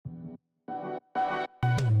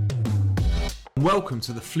Welcome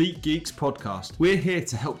to the Fleet Geeks podcast. We're here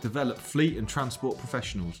to help develop fleet and transport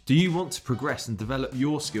professionals. Do you want to progress and develop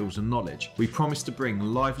your skills and knowledge? We promise to bring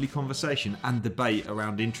lively conversation and debate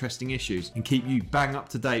around interesting issues and keep you bang up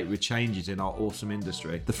to date with changes in our awesome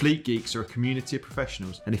industry. The Fleet Geeks are a community of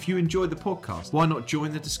professionals, and if you enjoy the podcast, why not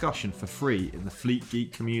join the discussion for free in the Fleet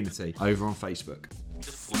Geek community over on Facebook?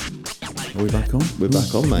 Are we back on? We're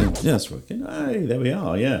back on, mate. Yeah, that's working. Hey, there we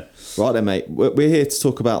are, yeah. Right then, mate. We're here to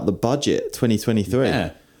talk about the budget 2023.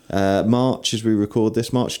 Yeah. March, as we record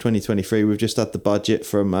this, March 2023. We've just had the budget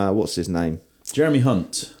from, what's his name? Jeremy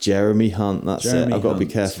Hunt. Jeremy Hunt, that's Jeremy it. I've got to be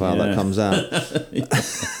Hunt, careful how that comes out.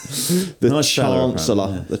 The Nice fellow, Chancellor.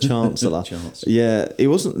 apparently, yeah. The Chancellor. Chancellor. Yeah, he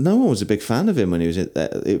wasn't. No one was a big fan of him when he was in there.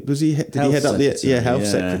 Did he head up the health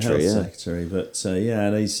secretary? Health secretary. But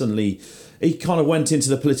and he kind of went into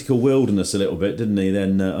the political wilderness a little bit, didn't he?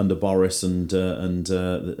 Then under Boris and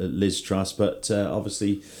Liz Truss, but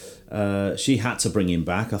obviously. She had to bring him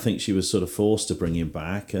back. I think she was sort of forced to bring him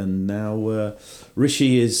back, and now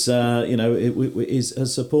Rishi is,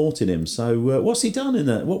 has supported him. So what's he done in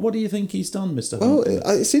that? What do you think he's done, Mr. Hunt? Well,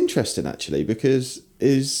 it's interesting actually because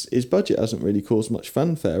his budget hasn't really caused much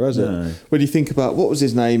fanfare, has it? No. When you think about what was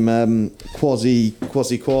his name, Kwasi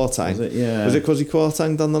Kwarteng. Was it Kwasi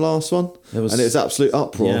Kwarteng done the last one? And it was absolute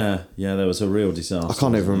uproar. Yeah, there was a real disaster. I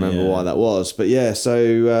can't even remember why that was, but yeah.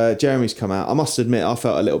 So Jeremy's come out. I must admit, I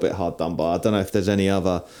felt a little bit hard done by. I don't know if there's any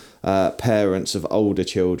other parents of older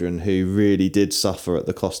children who really did suffer at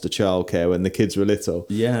the cost of childcare when the kids were little.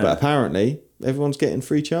 Yeah, but apparently everyone's getting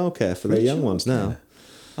free childcare for their young ones now.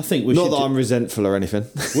 I think we not should. Not that I'm resentful or anything.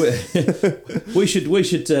 we should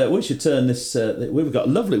turn this. We've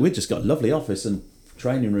just got a lovely office and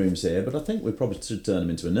training rooms here, but I think we probably should turn them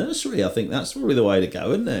into a nursery. I think that's probably the way to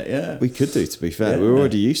go, isn't it? Yeah, we could do. To be fair, we're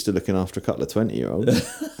already used to looking after a couple of 20-year-olds.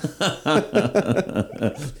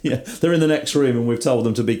 Yeah, they're in the next room, and we've told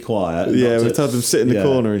them to be quiet. Yeah, we've told them sit in the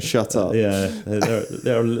corner and shut up. Yeah,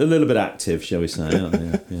 they're a little bit active, shall we say? Aren't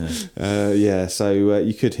they? Yeah. So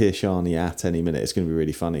you could hear Shani at any minute. It's going to be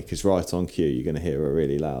really funny because right on cue, you're going to hear her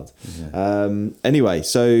really loud. Yeah. Anyway,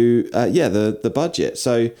 so the budget.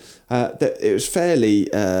 So. It was fairly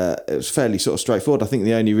sort of straightforward. I think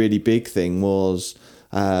the only really big thing was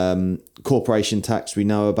corporation tax we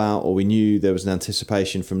know about, or we knew there was an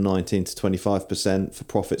anticipation from 19 to 25% for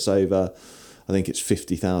profits over, I think it's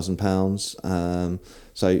 £50,000.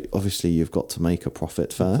 So obviously you've got to make a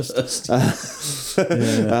profit first,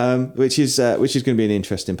 which is going to be an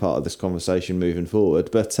interesting part of this conversation moving forward.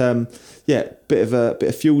 But bit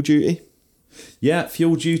of fuel duty. Yeah,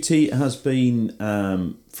 fuel duty has been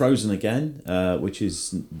frozen again, which has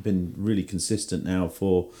been really consistent now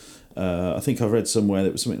for, I think I read somewhere that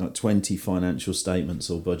it was something like 20 financial statements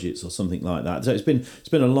or budgets or something like that. So it's been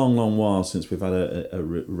a long while since we've had a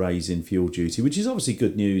raise in fuel duty, which is obviously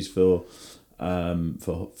good news for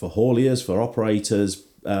hauliers, for operators.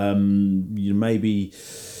 Maybe.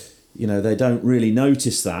 They don't really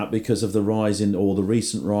notice that because of the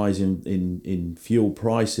recent rise in fuel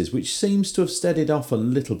prices, which seems to have steadied off a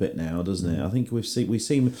little bit now, doesn't it? I think we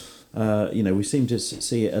seem to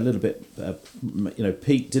see it a little bit,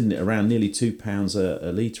 peaked, didn't it, around nearly £2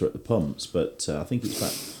 a litre at the pumps, but I think it's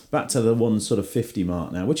back to the 150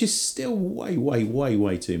 mark now, which is still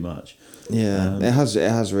way too much. Yeah, it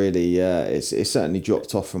has really. It's certainly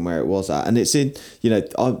dropped off from where it was at, and it's in.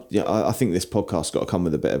 I think this podcast's got to come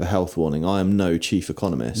with a bit of a health warning. I am no chief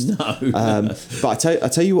economist. No. But I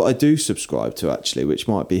tell you what, I do subscribe to actually, which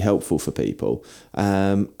might be helpful for people.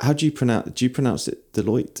 How do you pronounce? Do you pronounce it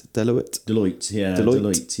Deloitte? Yeah.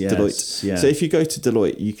 Deloitte. Yes. Deloitte. Yeah. So if you go to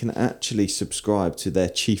Deloitte, you can actually subscribe to their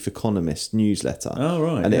chief economist newsletter. Oh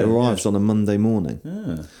right. And it arrives on a Monday morning.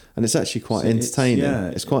 Ah. And it's actually quite entertaining.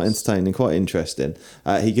 It's quite entertaining, quite interesting.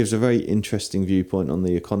 He gives a very interesting viewpoint on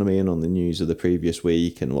the economy and on the news of the previous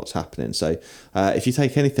week and what's happening. So if you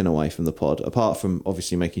take anything away from the pod, apart from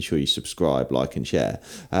obviously making sure you subscribe, like and share,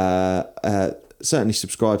 certainly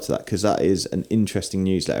subscribe to that because that is an interesting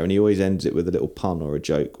newsletter, and he always ends it with a little pun or a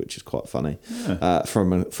joke, which is quite funny.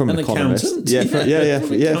 From an economist.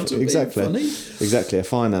 Exactly, a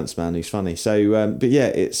finance man who's funny. So,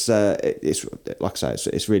 it's like I say,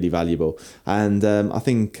 it's really valuable, and I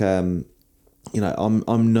think I'm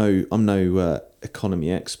no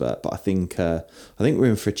economy expert, but I think we're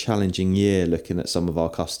in for a challenging year looking at some of our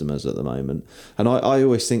customers at the moment. And I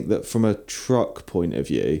always think that from a truck point of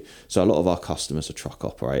view, so a lot of our customers are truck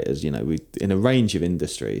operators, we in a range of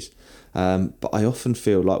industries. But I often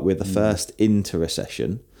feel like we're the first into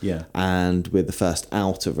recession, and we're the first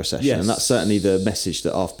out of recession, and that's certainly the message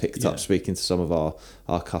that I've picked up speaking to some of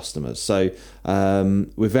our customers. So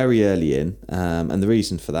we're very early in, and the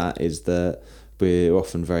reason for that is that we're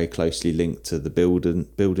often very closely linked to the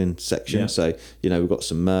building section. Yeah. So, we've got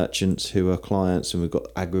some merchants who are clients, and we've got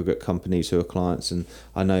aggregate companies who are clients, and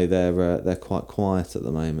I know they're quite quiet at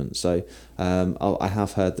the moment. So I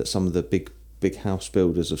have heard that some of the big house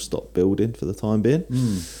builders have stopped building for the time being.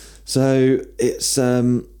 So it's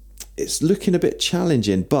looking a bit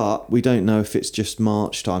challenging, but we don't know if it's just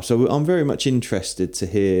March time. So I'm very much interested to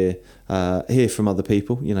hear from other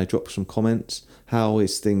people. Drop some comments. How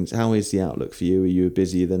is the outlook for you? Are you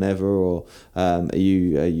busier than ever, or are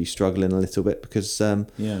you struggling a little bit? Because I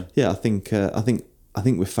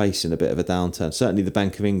think we're facing a bit of a downturn. Certainly, the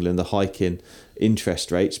Bank of England are hiking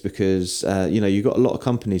interest rates because you've got a lot of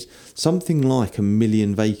companies, something like 1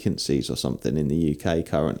 million vacancies or something in the UK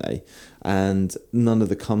currently, and none of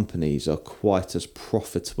the companies are quite as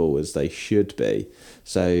profitable as they should be.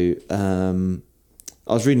 So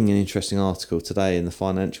I was reading an interesting article today in the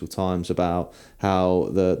Financial Times about how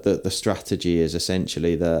the strategy is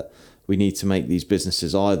essentially that we need to make these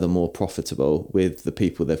businesses either more profitable with the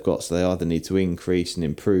people they've got, so they either need to increase and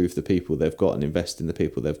improve the people they've got and invest in the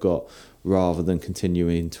people they've got, rather than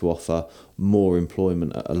continuing to offer more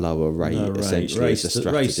employment at a lower rate. Essentially,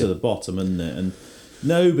 race to the bottom, isn't it? And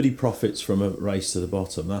nobody profits from a race to the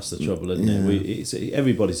bottom. That's the trouble, isn't it?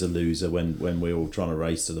 Everybody's a loser when we're all trying to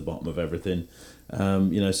race to the bottom of everything.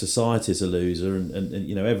 Society's a loser,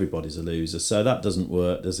 and everybody's a loser. So that doesn't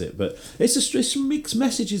work, does it? But it's mixed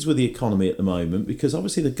messages with the economy at the moment, because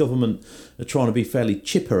obviously the government are trying to be fairly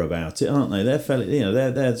chipper about it, aren't they?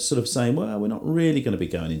 They're sort of saying, well, we're not really going to be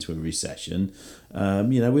going into a recession.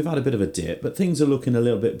 We've had a bit of a dip, but things are looking a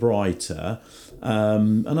little bit brighter.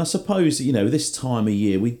 And I suppose this time of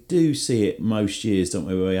year we do see it most years, don't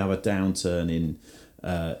we? Where we have a downturn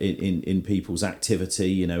in people's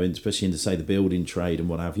activity, especially in, say, the building trade and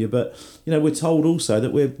what have you. But we're told also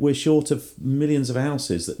that we're short of millions of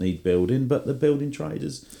houses that need building, but the building trade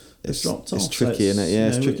has dropped off. It's tricky, isn't it? Yeah,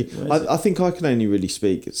 it's tricky. I think I can only really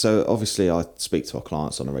speak. So obviously, I speak to our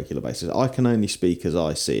clients on a regular basis. I can only speak as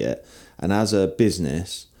I see it, and as a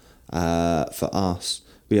business, for us,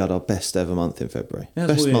 we had our best ever month in February. Yeah,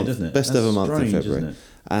 that's weird, isn't it? Best ever month in February. Isn't it?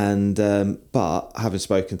 And but having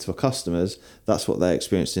spoken to our customers, that's what they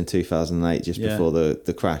experienced in 2008, just before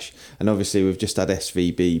the crash. And obviously, we've just had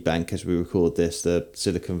SVB Bank, as we record this, the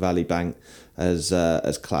Silicon Valley Bank has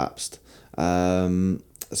collapsed.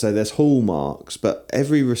 So there's hallmarks, but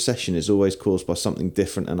every recession is always caused by something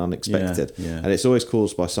different and unexpected, and it's always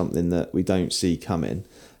caused by something that we don't see coming.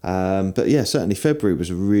 But yeah, certainly February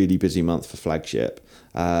was a really busy month for Flagship,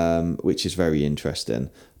 which is very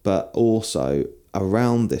interesting. But also,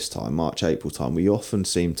 around this time, March, April time, we often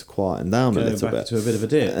seem to quieten down a little bit. To a bit of a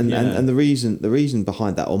dip. And the reason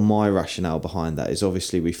behind that, or my rationale behind that, is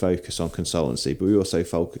obviously we focus on consultancy, but we also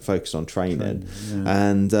focus on training.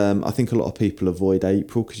 And I think a lot of people avoid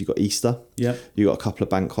April because you've got Easter. Yeah. You've got a couple of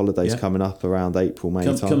bank holidays coming up around April, May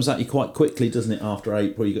time. Comes at you quite quickly, doesn't it? After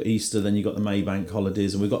April, you've got Easter, then you've got the May bank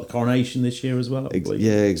holidays, and we've got the coronation this year as well, I believe.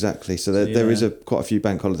 Yeah, exactly. So there is quite a few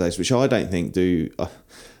bank holidays, which I don't think do...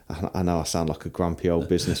 I know I sound like a grumpy old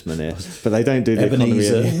businessman here, but they don't do the economy.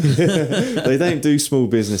 They don't do small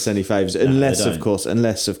business any favours, unless of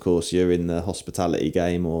course you're in the hospitality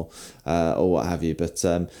game or what have you. But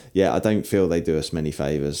I don't feel they do us many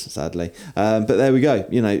favours, sadly. But there we go.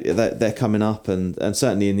 They're coming up, and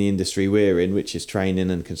certainly in the industry we're in, which is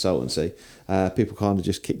training and consultancy. People kind of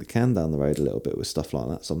just kick the can down the road a little bit with stuff like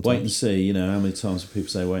that sometimes. Wait and see, how many times do people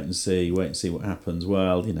say wait and see what happens?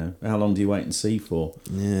 Well, how long do you wait and see for?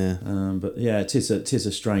 Yeah. But yeah, it is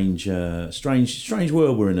a strange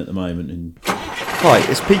world we're in at the moment. Hi,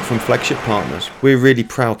 it's Pete from Flagship Partners. We're really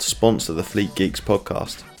proud to sponsor the Fleet Geeks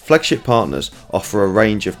podcast. Flagship Partners offer a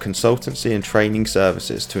range of consultancy and training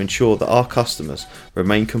services to ensure that our customers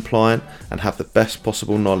remain compliant and have the best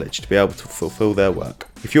possible knowledge to be able to fulfill their work.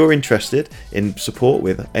 If you're interested in support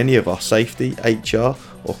with any of our safety, HR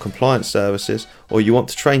or compliance services, or you want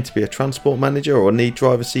to train to be a transport manager or need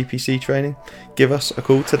driver CPC training, give us a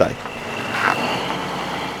call today.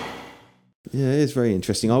 Yeah, it is very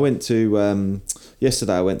interesting. I went to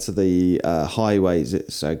yesterday. I went to the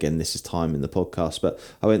highways. So again, this is time in the podcast, but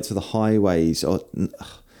I went to the highways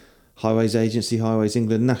agency, Highways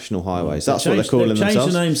England, National Highways. That's what they're calling themselves. They've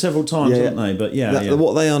changed the name several times, haven't they? But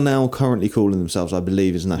what they are now currently calling themselves, I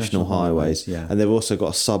believe, is National Highways. Yeah. And they've also got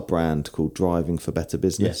a sub brand called Driving for Better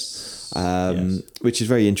Business. Yes. which is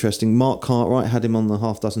very interesting. Mark Cartwright had him on the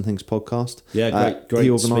Half Dozen Things podcast. Yeah, great he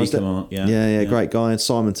organised speaker, it. Mark. Yeah, great guy. And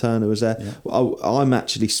Simon Turner was there. Yeah. Well, I'm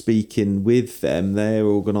actually speaking with them. They're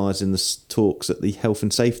organising the talks at the Health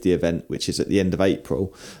and Safety event, which is at the end of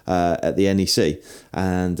April at the NEC,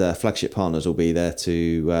 and Flagship Partners will be there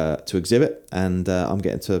to exhibit, and I'm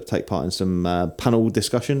getting to take part in some panel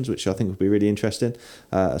discussions, which I think will be really interesting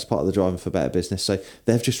as part of the Driving for Better Business. So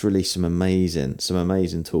they've just released some amazing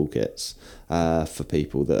toolkits for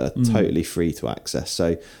people that are totally free to access.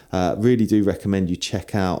 So really do recommend you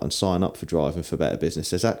check out and sign up for Driving for Better Business.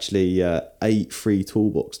 There's actually 8 free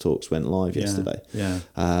toolbox talks went live yesterday.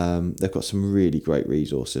 They've got some really great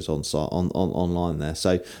resources on site online there.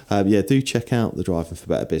 So do check out the Driving for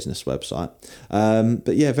Better Business website.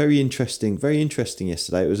 But yeah, very interesting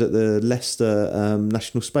yesterday. It was at the Leicester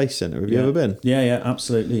National Space Centre. Have you ever been? Yeah,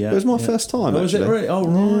 absolutely. Yeah, it was my first time. Was it really? Oh,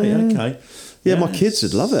 right, okay. Yeah, my kids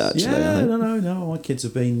would love it, actually. Yeah, no. My kids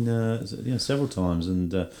have been several times,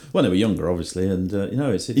 and when they were younger, obviously, and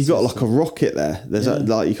it's you got like a rocket there. There's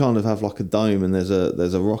you kind of have like a dome, and there's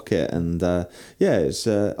a rocket, and it's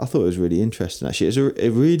I thought it was really interesting. Actually, it's a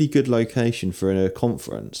really good location for a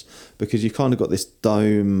conference because you kind of got this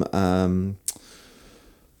dome.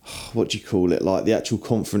 What do you call it? Like the actual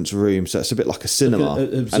conference room, so it's a bit like a cinema,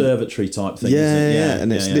 like an observatory type thing.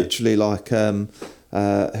 And it's literally like.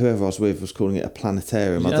 Whoever I was with was calling it a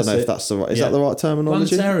planetarium. I don't know if that's the right. Is that the right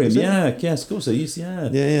terminology? Planetarium, yes, of course it is.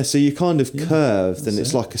 Yeah. So you're kind of curved, and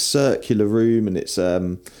it's like a circular room, and it's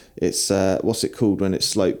what's it called when it's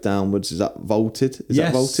sloped downwards? Is that vaulted? Is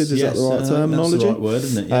that vaulted? Is that the right terminology? That's the right word,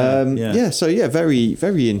 isn't it? So very,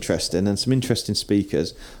 very interesting, and some interesting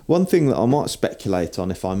speakers. One thing that I might speculate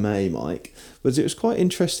on, if I may, Mike, was it was quite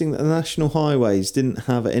interesting that the National Highways didn't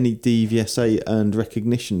have any DVSA earned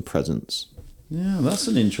recognition presence. Yeah, that's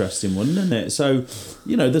an interesting one, isn't it? So,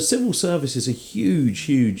 the civil service is a huge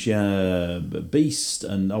beast,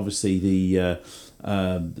 and obviously the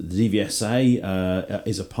DVSA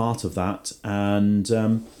is a part of that. And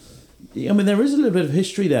there is a little bit of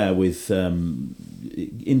history there with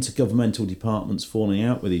intergovernmental departments falling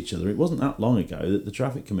out with each other. It wasn't that long ago that the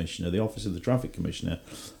Traffic Commissioner, the Office of the Traffic Commissioner,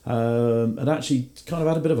 had actually kind of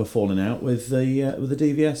had a bit of a falling out with the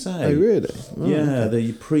DVSA. Oh, really?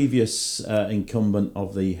 The previous incumbent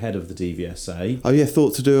of the head of the DVSA. Oh, yeah,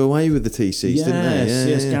 thought to do away with the TCs, didn't they?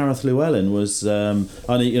 Yes, Gareth Llewellyn was.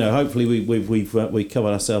 Hopefully we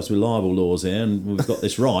covered ourselves with libel laws here, and we've got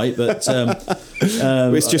this right. But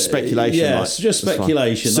it's just speculation. Yes, just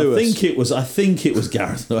speculation. I think it was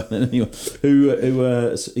Gareth Llewellyn anyway, who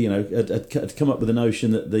had come up with the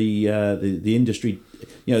notion that the industry.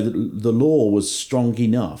 The law was strong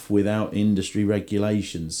enough without industry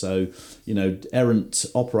regulation. So, errant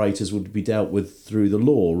operators would be dealt with through the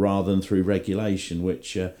law rather than through regulation,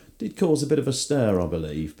 which did cause a bit of a stir, I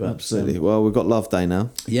believe. But, absolutely. Well, we've got Love Day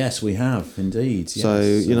now. Yes, we have, indeed. Yes.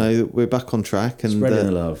 So, we're back on track. And spreading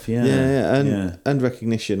the love, and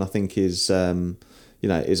recognition, I think, is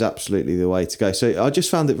absolutely the way to go. So I just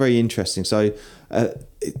found it very interesting. So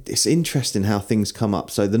it's interesting how things come up.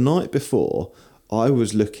 So the night before, I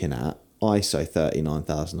was looking at ISO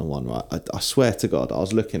 39001, right? I swear to God, I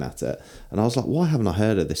was looking at it and I was like, why haven't I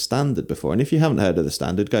heard of this standard before? And if you haven't heard of the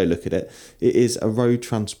standard, go look at it. It is a road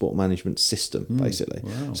transport management system, basically.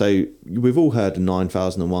 Wow. So we've all heard of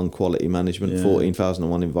 9001 quality management,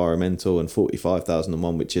 14001 environmental, and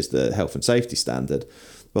 45001, which is the health and safety standard.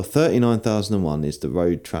 Well, 39001 is the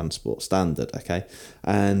road transport standard, okay?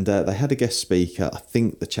 And they had a guest speaker. I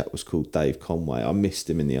think the chap was called Dave Conway. I missed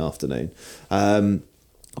him in the afternoon.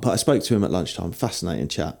 But I spoke to him at lunchtime. Fascinating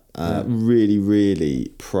chap. Really,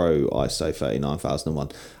 really pro ISO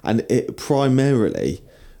 39001. And it primarily...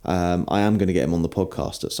 I am going to get him on the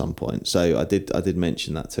podcast at some point. So I did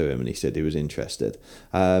mention that to him, and he said he was interested.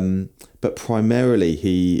 But primarily,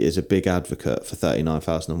 he is a big advocate for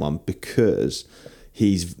 39001 because...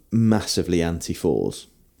 he's massively anti-fours.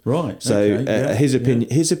 Right. So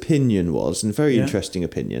his opinion was, and very interesting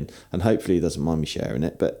opinion, and hopefully he doesn't mind me sharing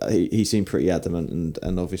it, but he seemed pretty adamant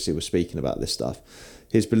and obviously was speaking about this stuff.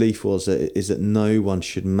 His belief is that no one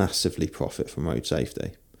should massively profit from road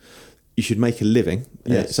safety. You should make a living.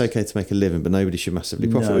 Yes. It's okay to make a living, but nobody should massively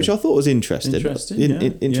profit, which I thought was interesting.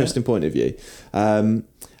 Interesting point of view. And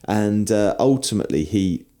ultimately,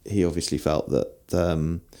 he obviously felt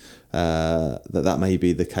that that may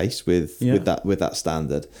be the case with that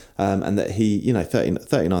standard, and that he,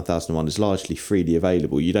 39,001 is largely freely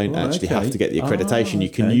available. You don't have to get the accreditation. You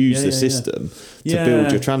can use the system to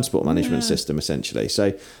build your transport management system, essentially.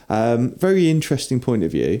 So very interesting point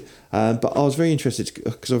of view. But I was very interested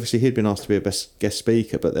because obviously he'd been asked to be a guest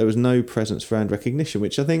speaker, but there was no presence for earned recognition,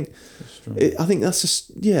 which I think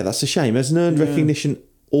that's a shame. As an earned recognition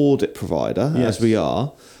audit provider, as we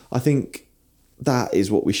are, I think that is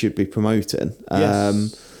what we should be promoting.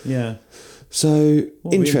 So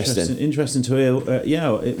interesting to hear.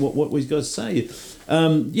 What we've got to say.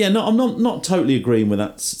 I'm not totally agreeing with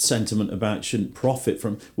that sentiment about shouldn't profit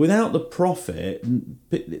from. Without the profit,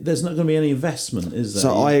 there's not going to be any investment, is there?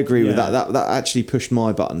 So I agree with that. That actually pushed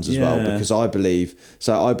my buttons as well, because I believe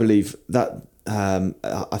that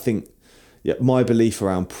I think. Yeah, my belief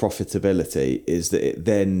around profitability is that it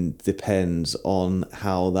then depends on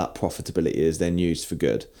how that profitability is then used for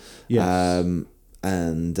good. Yes.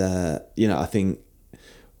 I think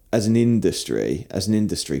as an industry,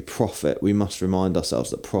 profit, we must remind ourselves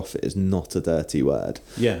that profit is not a dirty word.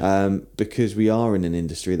 Yeah. Because we are in an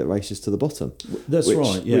industry that races to the bottom. That's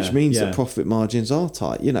right. Yeah. Which means that profit margins are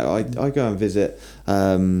tight. I go and visit,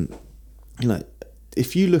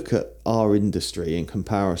 if you look at our industry in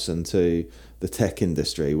comparison to the tech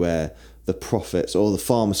industry, where the profits, or the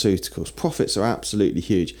pharmaceuticals, profits are absolutely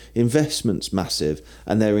huge, investment's massive,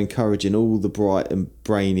 and they're encouraging all the bright and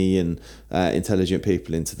brainy and intelligent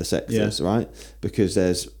people into the sectors, right? Because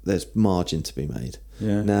there's margin to be made.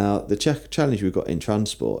 Yeah. Now, the challenge we've got in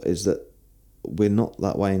transport is that we're not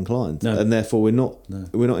that way inclined, and therefore we're not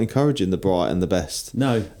encouraging the bright and the best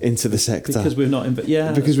into the sector, because we're not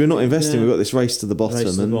investing. We've got this race to the bottom,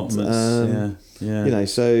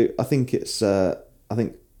 So I think it's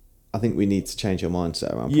I think we need to change our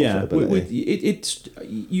mindset around profitability.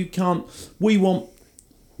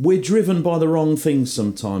 We're driven by the wrong things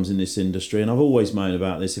sometimes in this industry, and I've always moaned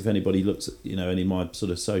about this. If anybody looks at any of my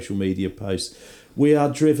sort of social media posts, we are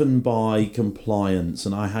driven by compliance,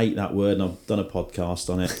 and I hate that word, and I've done a podcast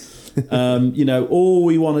on it. All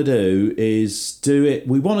we want to do is do it.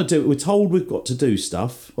 We want to do it. We're told we've got to do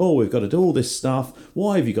stuff. Oh, we've got to do all this stuff.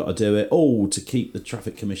 Why have you got to do it? Oh, to keep the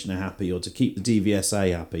traffic commissioner happy, or to keep the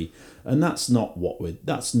DVSA happy. And that's not why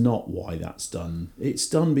that's done. It's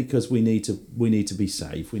done because we need to be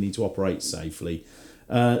safe. We need to operate safely.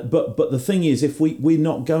 But the thing is, if we're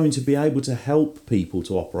not going to be able to help people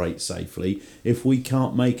to operate safely, if we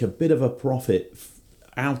can't make a bit of a profit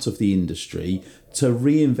out of the industry to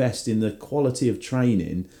reinvest in the quality of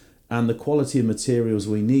training and the quality of materials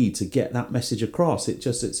we need to get that message across, it's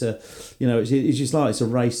just like it's a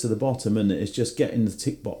race to the bottom, and it's just getting the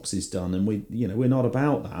tick boxes done, and we're not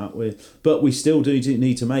about that. But we still do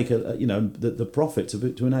need to make the profit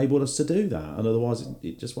to enable us to do that, and otherwise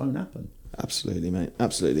it just won't happen. Absolutely, mate.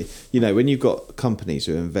 Absolutely. When you've got companies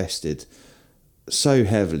who invested so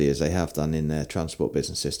heavily as they have done in their transport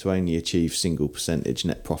businesses to only achieve single percentage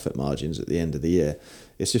net profit margins at the end of the year,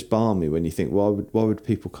 it's just balmy when you think, why would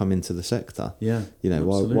people come into the sector? Yeah.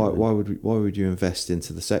 Why would you invest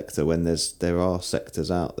into the sector when there are sectors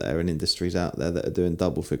out there and industries out there that are doing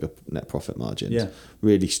double figure net profit margins,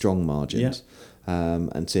 really strong margins,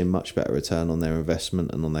 and seeing much better return on their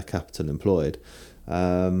investment and on their capital employed.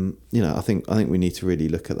 I think we need to really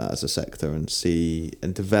look at that as a sector and see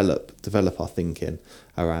and develop our thinking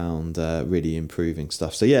around really improving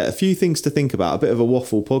stuff. So a few things to think about. A bit of a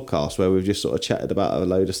waffle podcast where we've just sort of chatted about a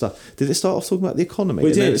load of stuff. Did it start off talking about the economy?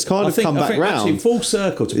 We did. It's come back round. Actually, full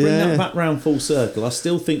circle. To bring that back round full circle, I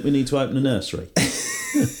still think we need to open a nursery.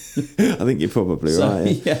 I think you're probably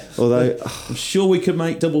right. Yeah. Although I'm sure we could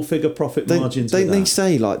make double figure profit margins. Don't they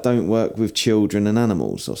say don't work with children and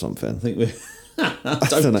animals or something? I think we. I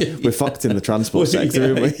don't know. We're fucked in the transport sector,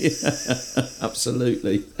 aren't we? Yeah,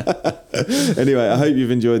 absolutely. Anyway, I hope you've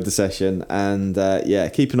enjoyed the session, and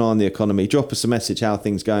keep an eye on the economy. Drop us a message how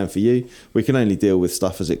things going for you. We can only deal with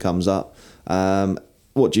stuff as it comes up.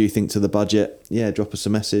 What do you think to the budget? Drop us a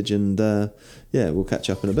message, and we'll catch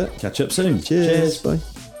up in a bit. Catch up soon. Cheers. Bye.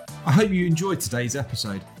 I hope you enjoyed today's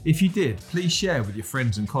episode. If you did, please share with your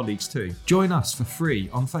friends and colleagues too. Join us for free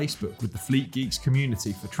on Facebook with the Fleet Geeks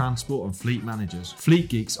community for transport and fleet managers. Fleet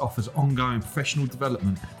Geeks offers ongoing professional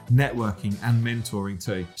development, networking and mentoring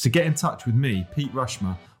too. So get in touch with me, Pete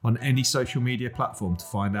Rushmer, on any social media platform to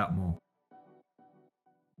find out more.